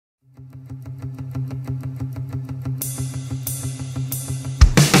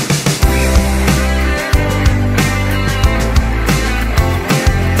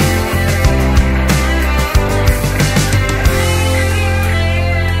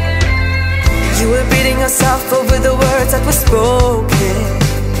words that were spoken.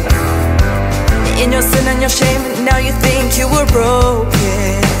 In your sin and your shame, now you think you were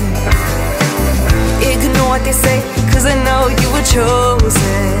broken. Ignore what they say, cause I know you were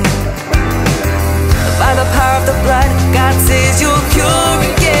chosen. By the power of the blood, God says you're pure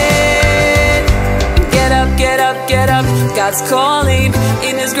again. Get up, get up, get up, God's calling.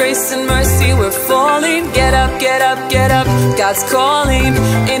 In His grace and mercy we're falling. Get up, get up, get up, God's calling.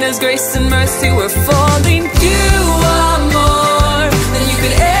 In His grace and mercy we're falling. You are more than you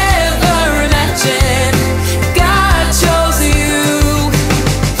could ever imagine. God chose you.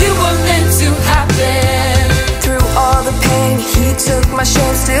 You were meant to happen. Through all the pain, He took my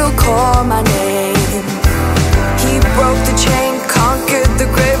shame, still call my name. He broke the chain, conquered the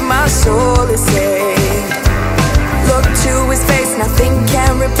grave, my soul is saved. Look to His face, nothing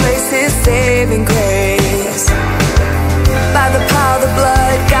can replace His saving grace. By the power of the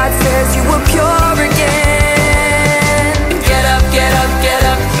blood, God says you were pure again. Get up, get up, get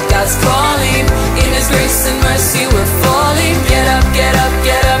up, God's calling. In His grace and mercy we're falling. Get up, get up,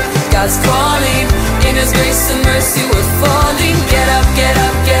 get up, God's calling. In His grace and mercy we're falling. Get up, get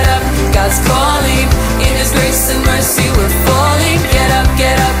up, get up, God's calling. In His grace and mercy we're falling. Get up,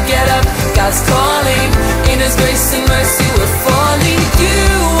 get up, get up, God's calling. In His grace and mercy we're falling. You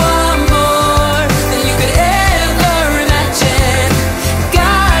are more than you could ever imagine.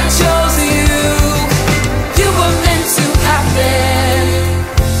 God chose you. You were meant to happen.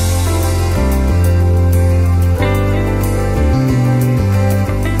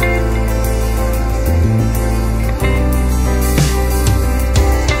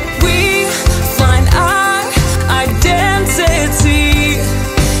 We find our identity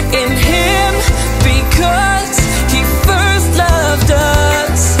in Him because He first loved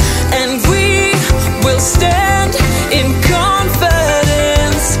us, and we will stand in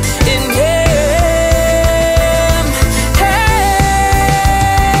confidence in Him.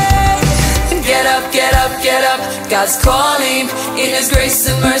 Hey, get up, get up, get up, God's calling. In His grace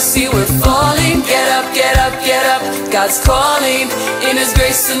and mercy we're falling. Get up, get up, get up, God's calling. In His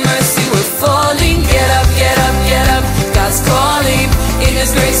grace and mercy we're falling. Get up, get up, get up, God's calling. In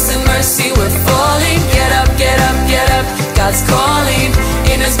His grace and mercy we're falling. Get up, get up, get up, God's calling.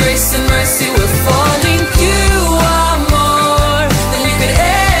 In His grace and mercy we're falling.